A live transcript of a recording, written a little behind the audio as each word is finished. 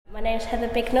My name's Heather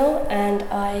Bignell, and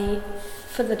I,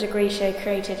 for the degree show,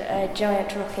 created a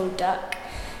giant rocking duck.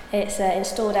 It's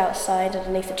installed outside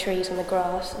underneath the trees and the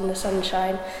grass in the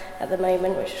sunshine at the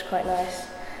moment, which is quite nice.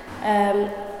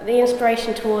 The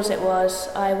inspiration towards it was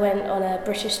I went on a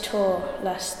British tour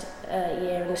last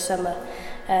year in the summer,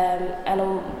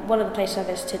 and one of the places I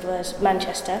visited was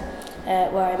Manchester,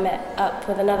 where I met up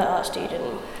with another art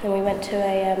student, and we went to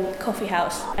a coffee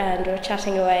house and we were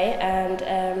chatting away,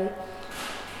 and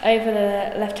over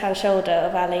the left-hand shoulder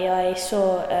of Ali I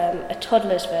saw a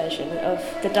toddler's version of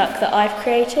the duck that I've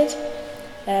created.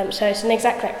 So it's an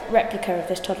exact replica of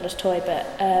this toddler's toy, but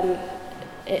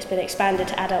it's been expanded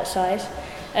to adult size.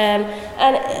 And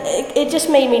it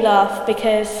just made me laugh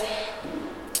because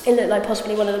it looked like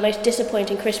possibly one of the most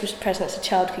disappointing Christmas presents a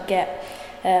child could get.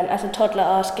 As a toddler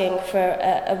asking for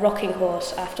a rocking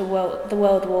horse after the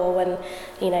World War, when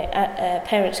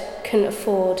parents couldn't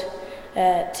afford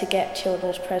to get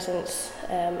children's presents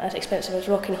as expensive as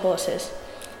rocking horses,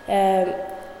 and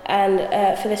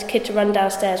for this kid to run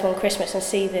downstairs one Christmas and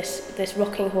see this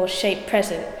rocking horse shaped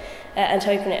present, and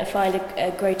to open it and find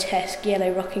a grotesque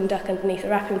yellow rocking duck underneath the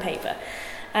wrapping paper,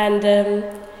 and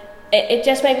it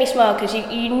just made me smile because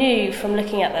you knew from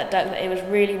looking at that duck that it was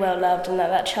really well loved and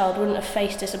that child wouldn't have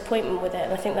faced disappointment with it.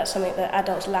 And I think that's something that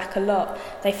adults lack a lot.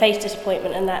 They face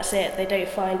disappointment and that's it. They don't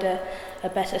find a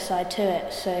better side to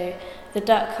it. So the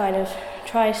duck kind of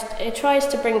tries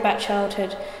to bring back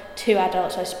childhood to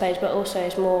adults, I suppose, but also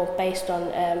is more based on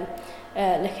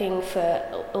looking for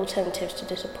alternatives to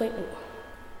disappointment.